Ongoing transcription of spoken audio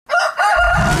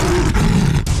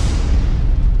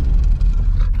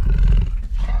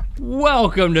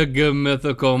Welcome to Good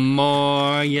Mythical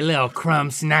More, you little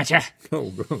crumb snatcher. Oh,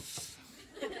 gross.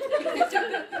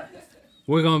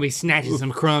 We're gonna be snatching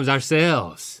some crumbs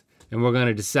ourselves, and we're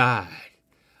gonna decide,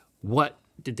 what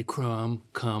did the crumb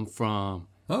come from?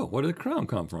 Oh, where did the crumb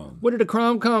come from? Where did the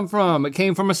crumb come from? It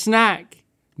came from a snack,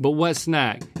 but what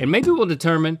snack? And maybe we'll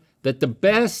determine that the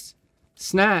best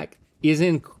snack is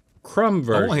in crumb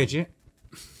version. I won't hit you.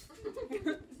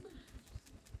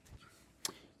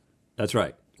 That's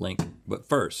right, Link. But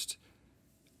first,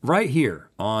 right here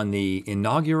on the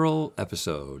inaugural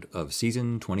episode of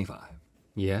season 25.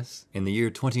 Yes. In the year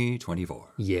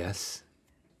 2024. Yes.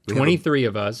 23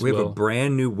 of us. We have a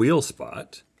brand new wheel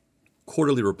spot,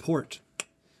 quarterly report,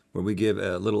 where we give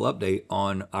a little update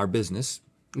on our business.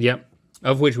 Yep,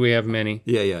 of which we have many.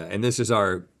 Yeah, and this is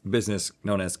our business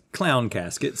known as Clown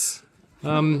Caskets.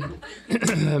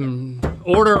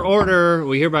 Order,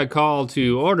 we hereby call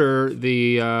to order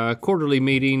the quarterly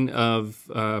meeting of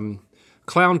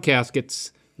Clown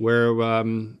Caskets, where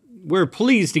we're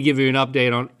pleased to give you an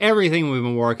update on everything we've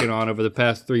been working on over the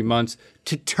past 3 months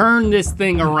to turn this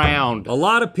thing around. A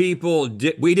lot of people,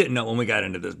 we didn't know when we got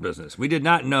into this business. We did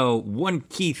not know one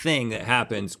key thing that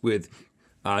happens with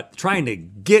trying to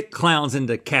get clowns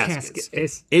into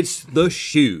caskets. It's the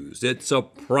shoes. It's a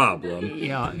problem.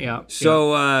 Yeah.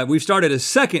 So we've started a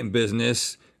second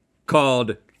business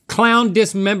called Clown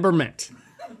Dismemberment.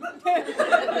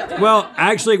 Well,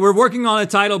 actually, we're working on a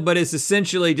title, but it's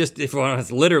essentially just,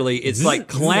 it's literally, it's like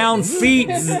clown feet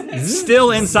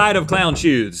still inside of clown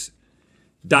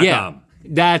shoes.com. Yeah,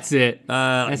 that's it.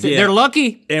 That's it. Yeah. They're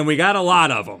lucky. And we got a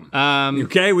lot of them.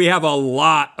 Okay, we have a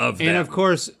lot of them. And of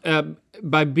course,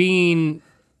 by being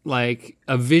like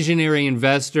a visionary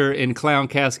investor in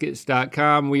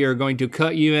clowncaskets.com, we are going to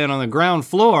cut you in on the ground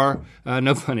floor.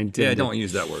 No pun intended. Yeah, don't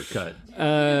use that word, cut.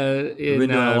 We've been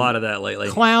doing a lot of that lately.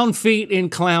 Clown feet in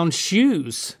clown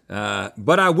shoes.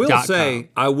 But I will say,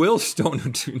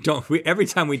 every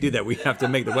time we do that, we have to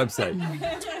make the website.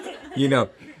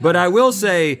 But I will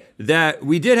say that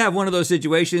we did have one of those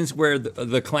situations where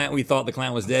the clown, we thought the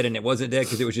clown was dead and it wasn't dead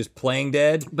because it was just playing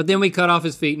dead. But then we cut off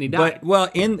his feet and he died.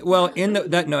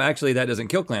 Actually that doesn't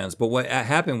kill clowns. But what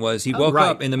happened was he woke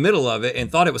up in the middle of it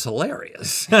and thought it was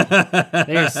hilarious.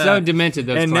 They are so demented,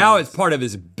 those and clowns. now it's part of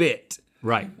his bit.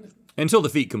 Right. Until the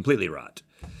feet completely rot.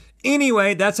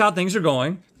 Anyway, that's how things are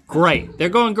going. Great. They're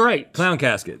going great. Clown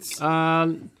Caskets.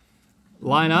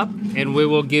 Line up and we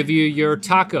will give you your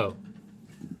taco.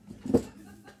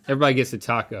 Everybody gets a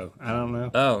taco. I don't know.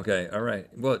 Oh, okay. All right.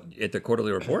 Well, at the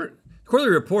quarterly report?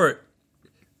 Quarterly report,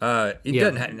 it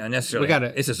doesn't necessarily,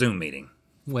 it's a Zoom meeting.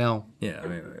 Well. Yeah, I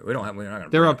mean, we're not going to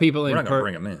there are people we're not going to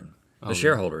bring them in. The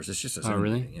shareholders, it's just a Zoom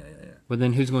meeting. Yeah. Well,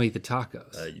 then who's going to eat the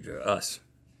tacos? Us.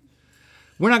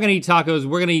 We're not gonna eat tacos,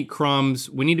 we're gonna eat crumbs.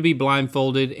 We need to be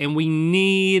blindfolded, and we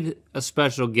need a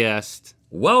special guest.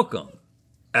 Welcome,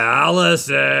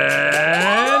 Allison.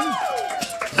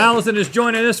 Allison is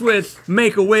joining us with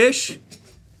Make-A-Wish.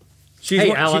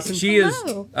 Hey, Allison. She is,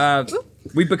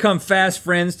 we've become fast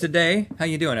friends today. How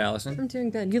you doing, Allison? I'm doing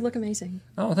good. You look amazing.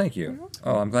 Oh, thank you.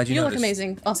 Oh, I'm glad you noticed. You look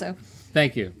amazing, also.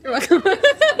 Thank you. You're welcome.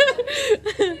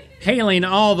 Hailing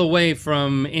all the way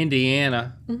from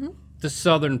Indiana, the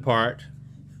southern part.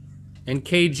 And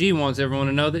KG wants everyone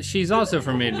to know that she's also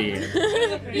from Indiana.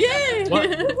 Yay!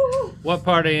 What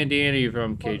part of Indiana are you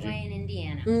from, KG? in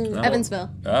Indiana.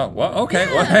 Evansville. Oh, well, okay.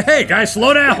 Yeah. Well, hey, guys,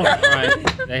 slow down. All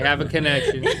right, they have a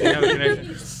connection.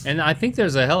 And I think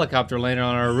there's a helicopter landing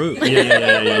on our roof.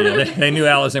 Yeah. They knew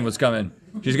Allison was coming.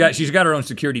 She's got her own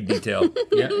security detail.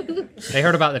 Yeah. They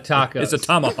heard about the tacos. It's a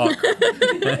tomahawk.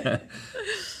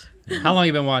 How long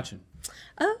you been watching?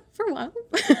 For a while.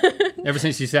 Ever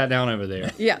since you sat down over there?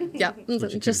 Yeah.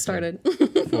 Just started.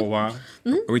 For a while?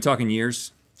 Are we talking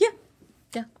years?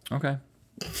 Yeah. Okay.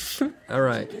 All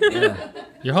right. Yeah.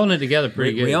 You're holding it together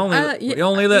pretty good. We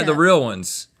only let the real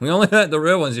ones. We only let the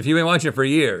real ones. If you've been watching it for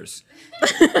years,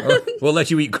 we'll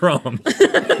let you eat crumbs.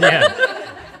 Yeah.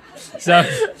 So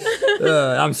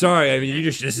I'm sorry. I mean,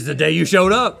 this is the day you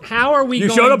showed up. How are we? You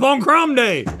showed up on Crumb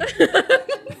Day.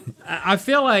 I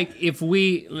feel like if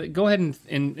we go ahead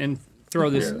and throw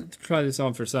this, try this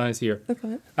on for size here.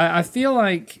 Okay. I feel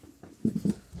like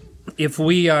if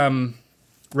we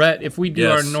Rhett, if we do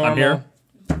our normal,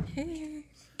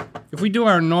 if we do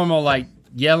our normal like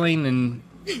yelling and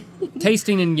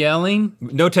tasting and yelling.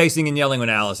 No tasting and yelling when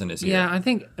Allison is here. Yeah, I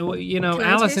think Can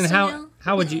Allison,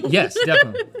 how would you? Yes,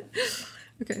 definitely.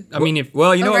 Okay. I mean, if you know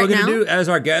what right we're gonna now? do as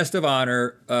our guest of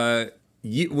honor.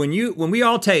 When we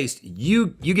all taste, you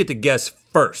get to guess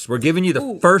first. We're giving you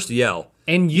the first yell,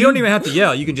 and you don't even have to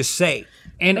yell. You can just say.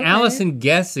 And Allison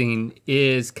guessing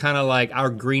is kind of like our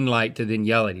green light to then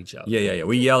yell at each other. Yeah.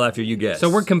 We yell after you guess. So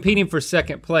we're competing for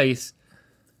second place,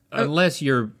 unless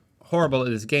you're horrible at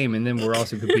this game, and then we're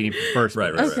also competing for first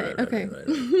place. Okay.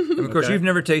 And of course, you've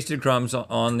never tasted crumbs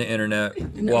on the internet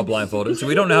while blindfolded, so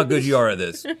we don't know how good you are at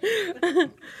this.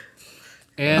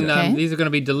 And these are going to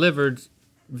be delivered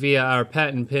via our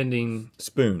patent pending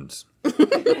spoons.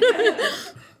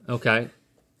 Okay.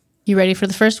 You ready for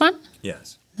the first one?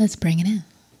 Yes. Let's bring it in.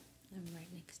 I'm right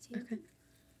next to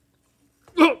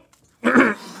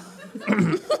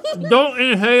you. Don't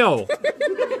inhale.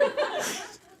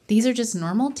 These are just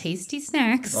normal tasty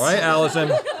snacks. All right,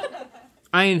 Allison.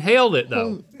 I inhaled it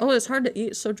though. Oh, it's hard to eat.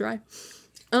 It's so dry.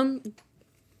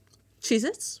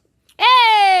 Cheez-Its?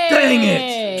 Hey! Dang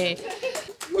it!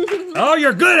 Oh,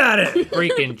 you're good at it.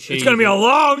 Freaking cheese. It's gonna be a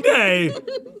long day.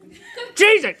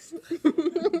 Jesus.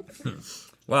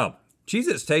 Wow.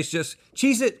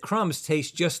 Cheez-It crumbs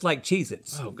taste just like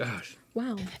Cheez-Its. Oh gosh.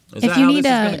 Wow. Is that how this is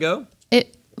gonna go?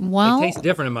 It tastes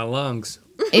different in my lungs.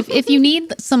 if you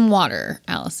need some water,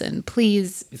 Allison,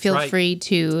 please feel free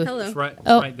to. Hello. It's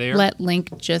right there. Let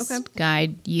Link just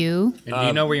guide you. And do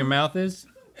you know where your mouth is?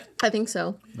 I think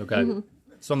so. Okay.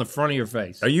 It's on the front of your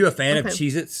face. Are you a fan of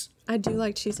Cheez-Its? I do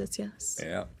like Cheez-Its, yes.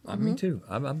 Yeah, me too.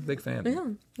 I'm a big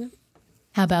fan. Yeah.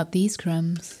 How about these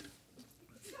crumbs?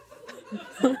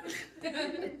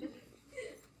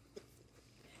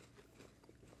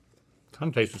 Kind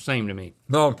of tastes the same to me.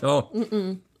 No.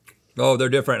 Oh, they're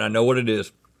different. I know what it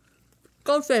is.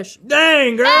 Goldfish.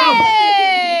 Dang, girl!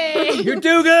 Hey! You're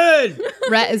too good!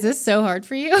 Rhett, is this so hard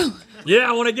for you? Yeah,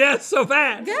 I want to guess so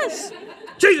fast. Yes.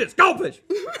 Cheez-Its, goldfish!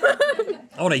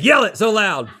 I want to yell it so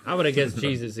loud. I would have guessed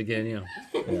Cheez-Its again, yeah.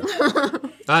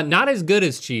 Not as good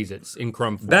as Cheez-Its in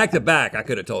crumb form. Back to back, I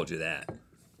could have told you that.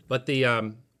 But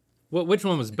the, which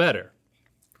one was better?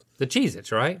 The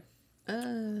Cheez-Its, right?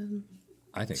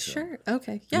 I think so. Sure.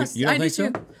 Okay. Yes, You don't I think do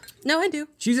so? too. No, I do.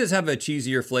 Cheez-Its have a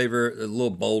cheesier flavor, a little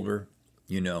bolder,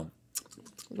 you know.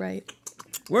 Right.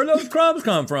 Where those crumbs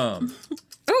come from?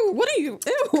 Oh, what are you?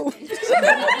 Ew.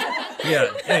 Yeah,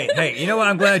 hey, you know what?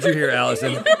 I'm glad you're here,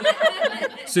 Allison.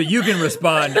 So you can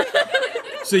respond.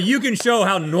 So you can show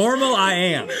how normal I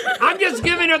am. I'm just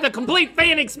giving her the complete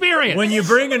fan experience. When you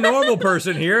bring a normal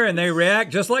person here and they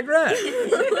react just like that.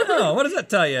 Oh, what does that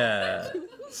tell you?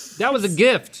 That was a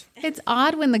gift. It's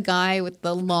odd when the guy with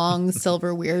the long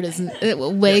silver wig is not the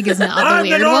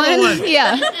weird normal one.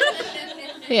 Yeah.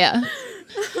 Yeah.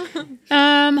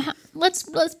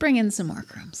 Let's bring in some more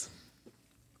crumbs.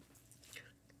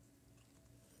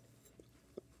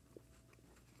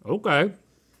 Okay.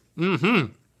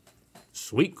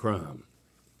 Sweet crumb.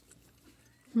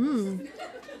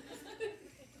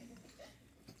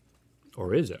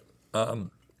 Or is it? Do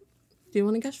you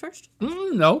want to guess first?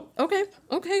 No. Okay.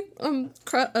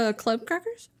 Club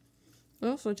crackers? What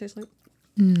else would it taste like?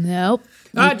 Nope.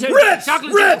 Ritz!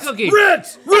 Chocolate Ritz! cookie.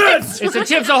 Ritz! Ritz! It's a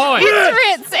Chips Ahoy.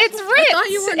 It's Ritz. I thought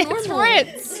you were It's normal.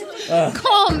 Ritz.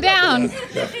 Calm down.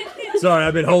 Sorry,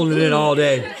 I've been holding it in all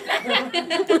day.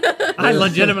 I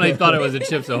legitimately thought it was a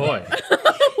Chips Ahoy.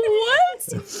 What?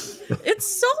 It's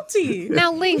salty.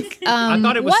 Now, Link. I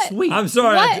thought it was sweet. I'm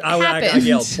sorry, What I happened?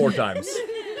 yelled 4 times.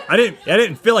 I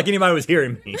didn't feel like anybody was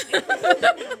hearing me.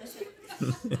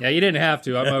 Yeah, you didn't have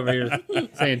to. I'm over here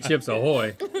saying Chips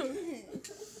Ahoy.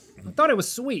 I thought it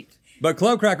was sweet. But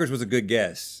Club Crackers was a good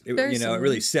guess. It Similar.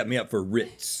 really set me up for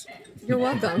Ritz. You're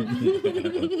welcome.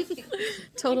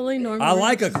 Totally normal. I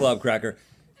like a Club Cracker.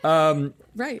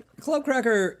 Right. Club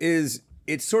Cracker is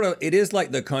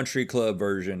like the country club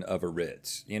version of a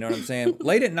Ritz. You know what I'm saying?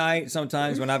 Late at night,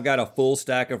 sometimes when I've got a full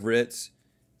stack of Ritz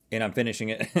and I'm finishing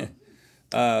it,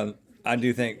 I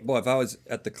do think, boy, if I was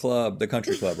at the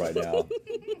country club right now,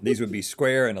 these would be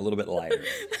square and a little bit lighter.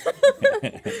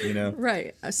 You know?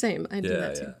 Right. Same. I do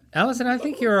that too. Allison, I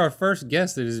think you're our first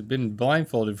guest that has been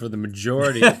blindfolded for the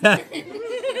majority of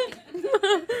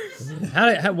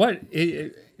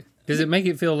does it make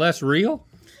it feel less real?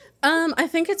 I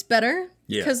think it's better.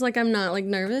 Yeah. Because I'm not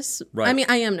nervous. Right. I mean,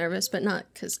 I am nervous, but not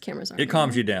because cameras aren't. It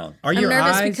calms you down. Are I'm your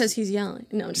nervous eyes? because he's yelling.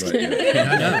 No, I'm just Right, kidding.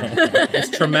 I know. It's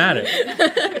traumatic.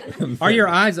 Are your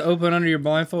eyes open under your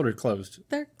blindfold or closed?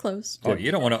 They're closed. Oh, you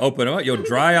don't want to open them up. You'll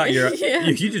dry out your. Yeah.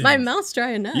 you just, My mouth's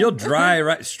dry enough. You'll dry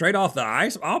right straight off the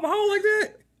ice eyeball like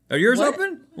that. Are yours What?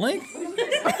 open, Link?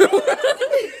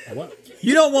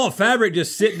 You don't want fabric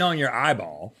just sitting on your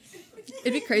eyeball.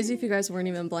 It'd be crazy if you guys weren't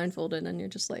even blindfolded and you're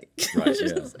just Right,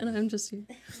 yeah. and I'm just here.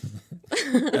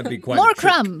 That'd be quite. More a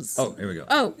trick. crumbs. Oh, here we go.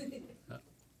 Oh.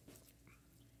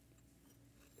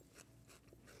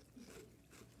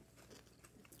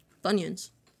 Bunions.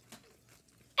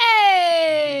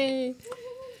 Hey.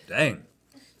 Dang.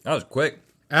 That was quick.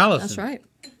 Allison. That's right.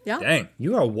 Yeah. Dang.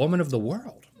 You are a woman of the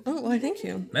world. Oh, well, thank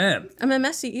you. Man. I'm a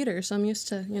messy eater, so I'm used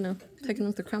to, taking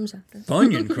with the crumbs after.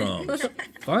 Funyun crumbs.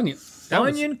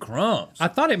 Funyun crumbs. I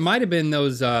thought it might have been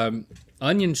those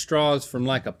onion straws from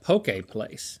like a poke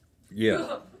place.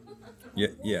 Yeah.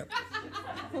 Yeah.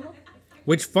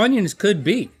 Which Funyuns could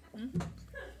be.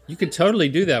 You could totally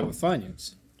do that with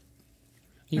Funyuns.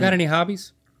 You got any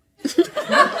hobbies?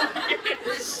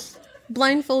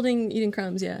 Blindfolding eating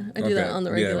crumbs, yeah. I do that on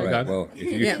the regular. Yeah, right. Well,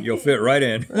 you'll fit right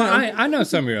in. Well, I know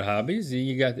some of your hobbies.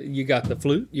 You got the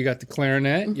flute, you got the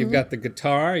clarinet, you've got the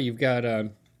guitar, you've got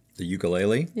the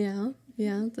ukulele. Yeah,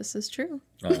 this is true.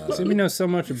 So we know so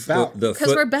much about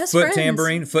because we're best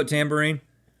friends. Foot tambourine.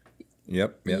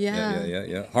 Yep.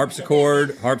 Yeah.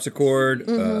 Harpsichord.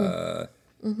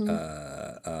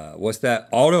 What's that?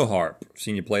 Auto harp.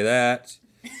 Seen you play that.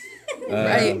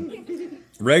 Right.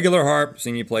 Regular harp.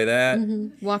 Seen you play that.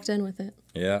 Walked in with it.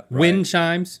 Yeah. Right. wind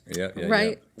chimes. Yeah.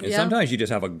 Right. And yeah. sometimes you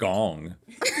just have a gong.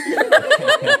 That's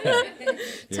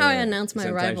how I announce my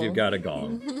sometimes arrival. You've got a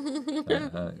gong.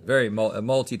 Very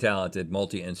multi-talented,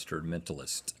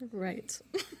 multi-instrumentalist. Right.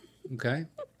 Okay.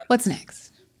 What's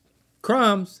next?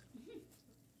 Crumbs.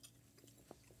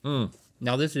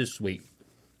 Now this is sweet.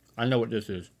 I know what this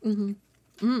is.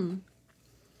 I'm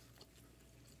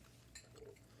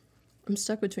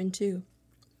stuck between two.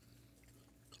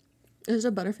 Is it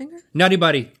a Butterfinger? Nutty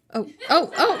Buddy. Oh.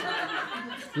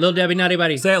 Little Debbie Nutty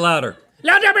Buddy. Say it louder.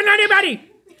 Little Debbie Nutty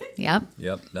Buddy.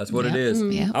 Yep. That's what it is.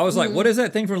 Yep. I was like, what is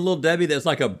that thing from Little Debbie that's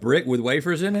like a brick with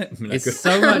wafers in it? It's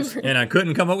so much. And I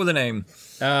couldn't come up with a name.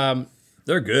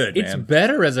 They're good, It's man.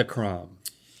 better as a crumb.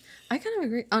 I kind of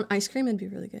agree. On ice cream, it'd be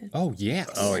really good. Oh, yes.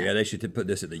 Oh, yeah, they should put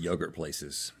this at the yogurt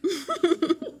places.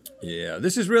 Yeah,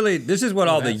 this is what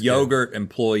all the yogurt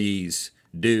employees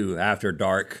do after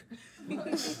dark.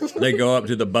 They go up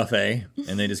to the buffet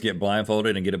and they just get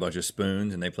blindfolded and get a bunch of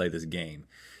spoons and they play this game.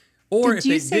 Or Did if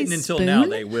you they say didn't until spoon? now,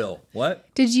 they will. What?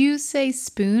 Did you say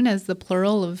spoon as the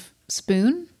plural of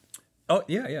spoon? Oh,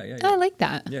 yeah. I like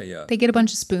that. Yeah. They get a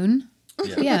bunch of spoon.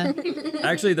 Yeah.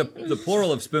 Actually, the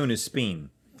plural of spoon is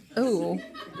speen. Oh.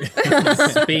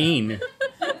 Speen.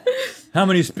 How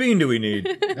many speen do we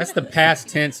need? That's the past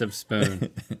tense of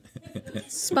spoon.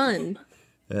 Spun.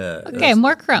 Okay,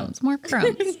 more crumbs.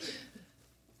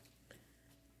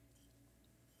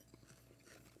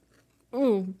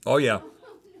 Ooh, Oh, yeah.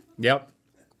 Yep.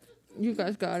 you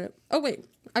guys got it. Oh, wait.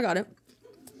 I got it.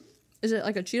 Is it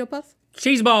like a Cheeto Puff?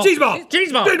 Cheese ball. Cheese ball.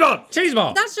 Cheese ball. Cheese ball. Cheese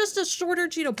ball. That's just a shorter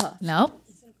Cheeto Puff. Nope.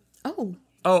 Oh.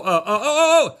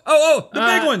 Oh, the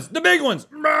big ones. The big ones.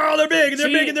 Oh, they're big. They're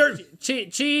big and they're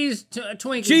cheese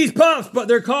Twinkies. cheese puffs, but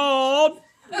they're called.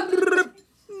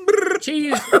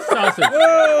 Cheese sausage.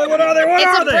 Oh, what are they? What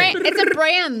are they?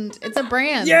 It's a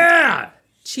brand. Yeah.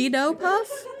 Cheeto Puff?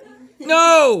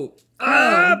 No.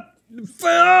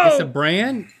 It's a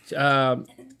brand.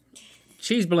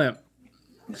 Cheese blimp.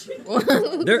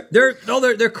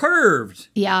 They're curved.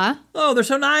 Yeah. Oh, they're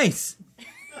so nice.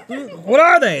 What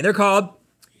are they? They're called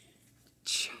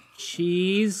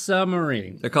Cheese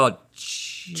submarine. They're called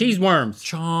Cheese worms.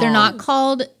 They're not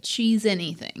called cheese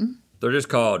anything. They're just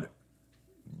called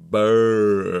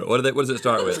burr. What does it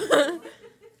start with?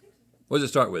 What does it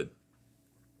start with?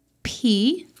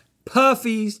 P.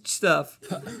 Puffy stuff.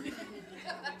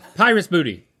 Pirate's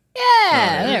booty.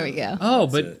 Yeah, there we go. Oh,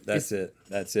 but That's it.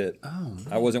 Oh,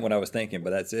 I wasn't what I was thinking, but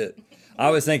that's it. I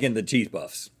was thinking the cheese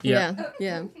puffs. Yeah.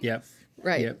 Yep.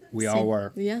 Right. Yep. We all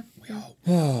were. Yeah.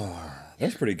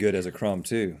 That's pretty good as a crumb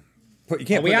too. You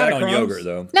can't Are we put out that of on crumbs? yogurt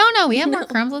though. No, we have more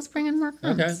crumbs. Let's bring in more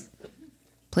crumbs. Okay.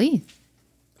 Please.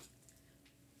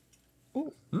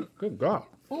 Good God.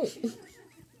 Oh.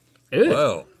 Ew.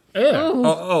 Whoa.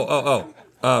 Ew.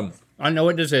 Oh. I know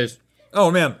what this is.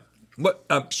 Oh man. What?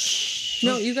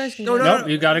 No, you guys can No, go. no. Nope,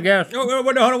 you gotta guess. No,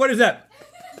 hold on. What is that?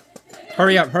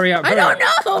 Hurry up. I don't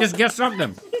know. Just guess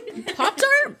something.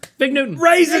 Pop-Tart? Fig Newton.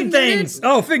 Raisin things.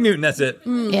 Oh, Fig Newton. That's it.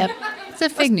 Yep. It's a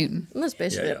Fig Newton. That's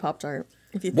basically Yeah. a Pop-Tart.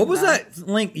 If you think What was about it. that,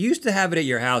 Link? You used to have it at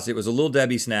your house. It was a Little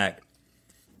Debbie snack.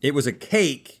 It was a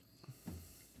cake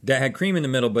that had cream in the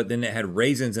middle, but then it had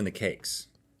raisins in the cakes.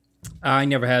 I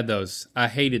never had those. I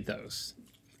hated those.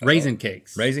 Raisin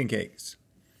cakes. Raisin cakes.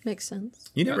 Makes sense.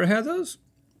 You never had those?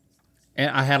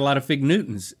 And I had a lot of Fig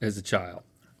Newtons as a child.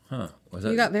 Huh. Was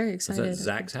You got very Was excited. that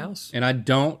Zach's house? And I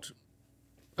don't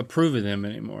approve of them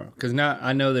anymore. Because now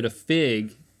I know that a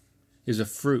fig is a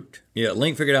fruit. Yeah,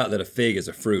 Link figured out that a fig is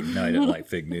a fruit, and now he doesn't like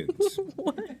Fig Newtons.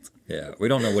 What? Yeah, we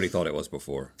don't know what he thought it was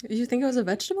before. Did you think it was a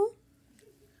vegetable?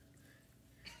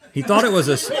 He thought it was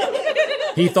a...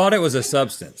 He thought it was a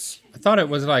substance. I thought it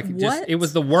was like just, it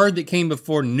was the word that came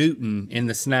before Newton in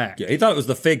the snack. Yeah, he thought it was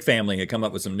the fig family had come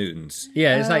up with some Newtons.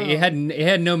 Yeah, it's like it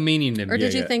had no meaning to me. Or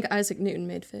did you think Isaac Newton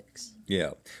made figs?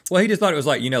 Yeah. Well, he just thought it was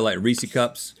like, like Reese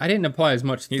cups. I didn't apply as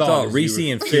much thought. He thought as Reese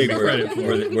and fig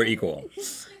were equal.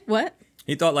 What?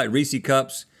 He thought like Reese's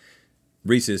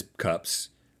cups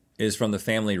is from the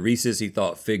family Reese's. He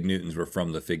thought fig Newtons were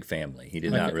from the fig family. He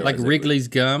did not realize. Like Wrigley's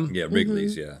gum? Yeah,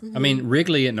 Wrigley's, yeah. I mean,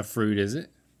 Wrigley isn't a fruit, is it?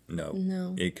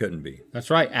 No. It couldn't be. That's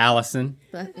right, Allison.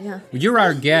 Yeah. You're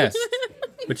our guest,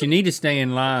 but you need to stay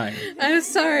in line. I'm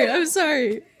sorry. I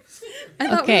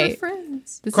thought we were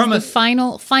friends. This is the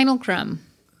final crumb.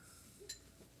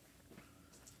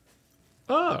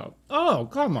 Oh,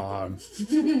 come on.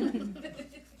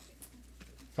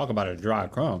 Talk about a dry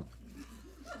crumb.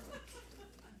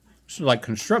 This is like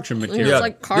construction material. Yeah,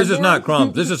 like this is not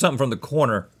crumbs. This is something from the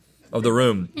corner of the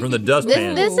room, from the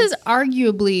dustpan. This is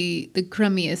arguably the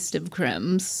crummiest of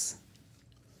crumbs.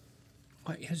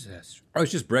 What is this? Oh,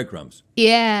 it's just breadcrumbs.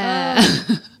 Yeah.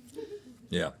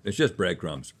 Yeah, it's just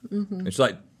breadcrumbs. It's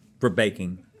like for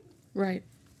baking, Right.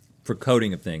 for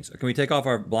coating of things. Can we take off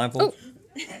our blindfolds?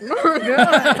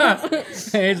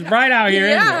 It's bright out here,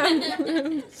 isn't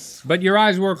it? But your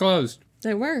eyes were closed.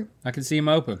 They were. I can see them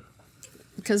open.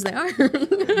 Because they are.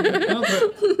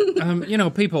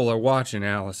 People are watching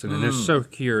Allison, and they're so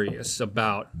curious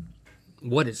about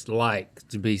what it's like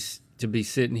to be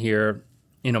sitting here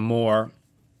in a more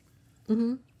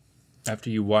after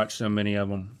you watch so many of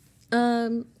them.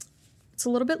 It's a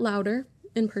little bit louder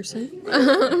in person.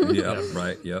 Yeah,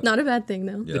 right. Yep. Not a bad thing,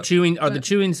 though. Yep. The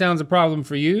chewing sounds a problem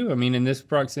for you? I mean, in this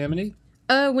proximity?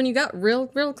 When you got real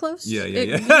close, Yeah.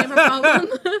 it became a problem.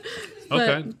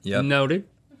 Okay. Yep. Noted.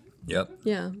 Yep.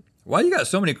 Yeah. Why you got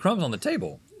so many crumbs on the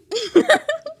table?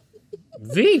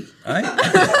 V.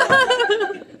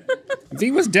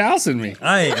 V was dousing me.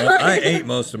 I ate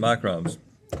most of my crumbs.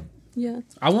 Yeah.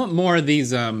 I want more of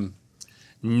these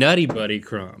Nutty Buddy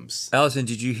crumbs. Allison,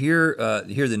 did you hear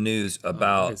the news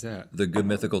about what is that? the Good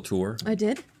Mythical tour? I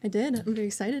did. I'm very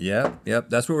excited. Yep.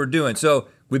 That's what we're doing. So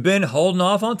we've been holding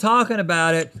off on talking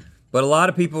about it, but a lot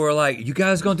of people were like, "You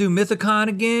guys gonna do Mythicon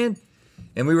again?"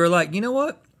 And we were like, "You know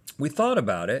what? We thought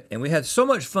about it, and we had so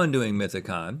much fun doing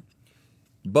Mythicon.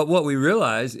 But what we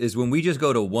realized is when we just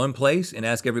go to one place and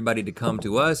ask everybody to come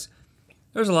to us,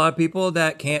 there's a lot of people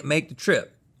that can't make the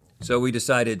trip. So we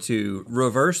decided to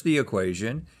reverse the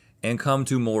equation and come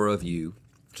to more of you.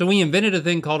 So we invented a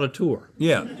thing called a tour.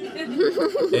 Yeah.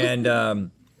 And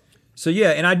and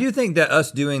I do think that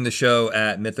us doing the show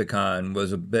at Mythicon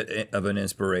was a bit of an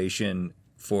inspiration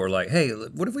for like, hey,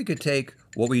 what if we could take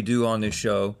what we do on this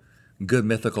show, Good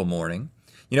Mythical Morning.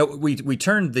 We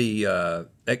turned the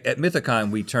at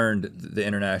Mythicon we turned the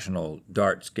international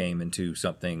darts game into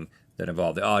something that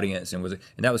involved the audience and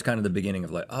that was kind of the beginning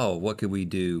of like, oh, what could we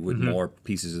do with more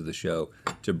pieces of the show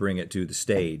to bring it to the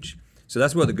stage? So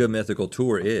that's what the Good Mythical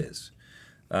Tour is.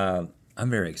 I'm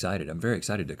very excited. I'm very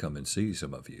excited to come and see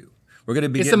some of you. We're going to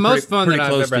be It's the most fun that I've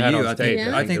close ever to had you. on stage.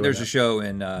 I think there's a show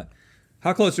in.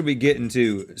 How close are we getting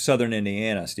to Southern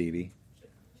Indiana, Stevie?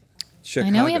 Chicago.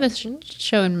 I know we have a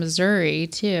show in Missouri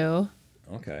too.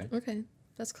 Okay. Okay.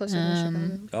 That's closer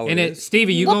than Chicago. Oh, And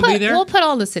Stevie, you gonna be there? We'll put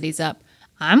all the cities up.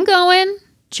 I'm going.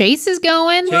 Chase is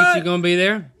going. Chase, you gonna be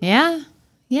there? Yeah.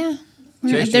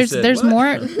 Chase just said, there's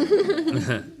 "What?"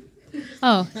 more.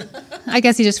 Oh, I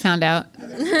guess he just found out.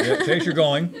 Yeah, Chase, you're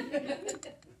going.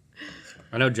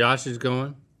 I know Josh is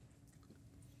going.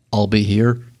 I'll be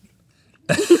here.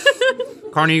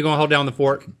 Carney, you gonna hold down the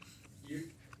fort?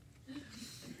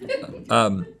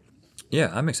 Yeah,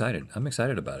 I'm excited. I'm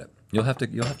excited about it. You'll have to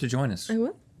join us. I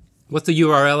will. What's the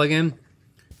URL again?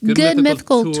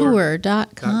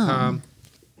 GoodMythicalTour.com.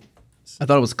 I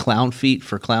thought it was clown feet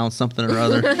for clown something or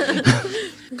other.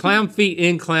 Clown feet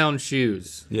in clown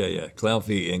shoes. Yeah. Clown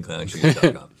feet and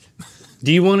clownshoes.com.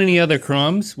 Do you want any other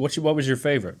crumbs? What was your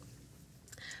favorite?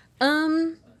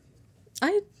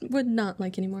 I would not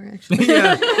like anymore, actually.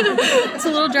 Yeah. It's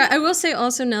a little dry. I will say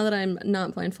also, now that I'm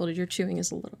not blindfolded, your chewing is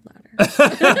a little louder.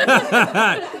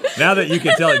 Now that you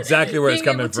can tell exactly where it's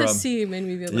coming Being able from. to see made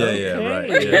me feel Yeah, right.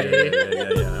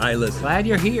 Yeah. I listen. Glad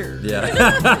you're here.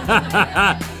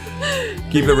 Yeah.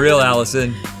 Keep it real,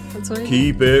 Allison. That's what I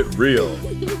Keep it real.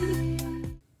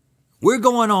 We're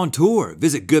going on tour.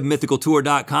 Visit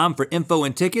goodmythicaltour.com for info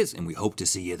and tickets, and we hope to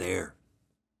see you there.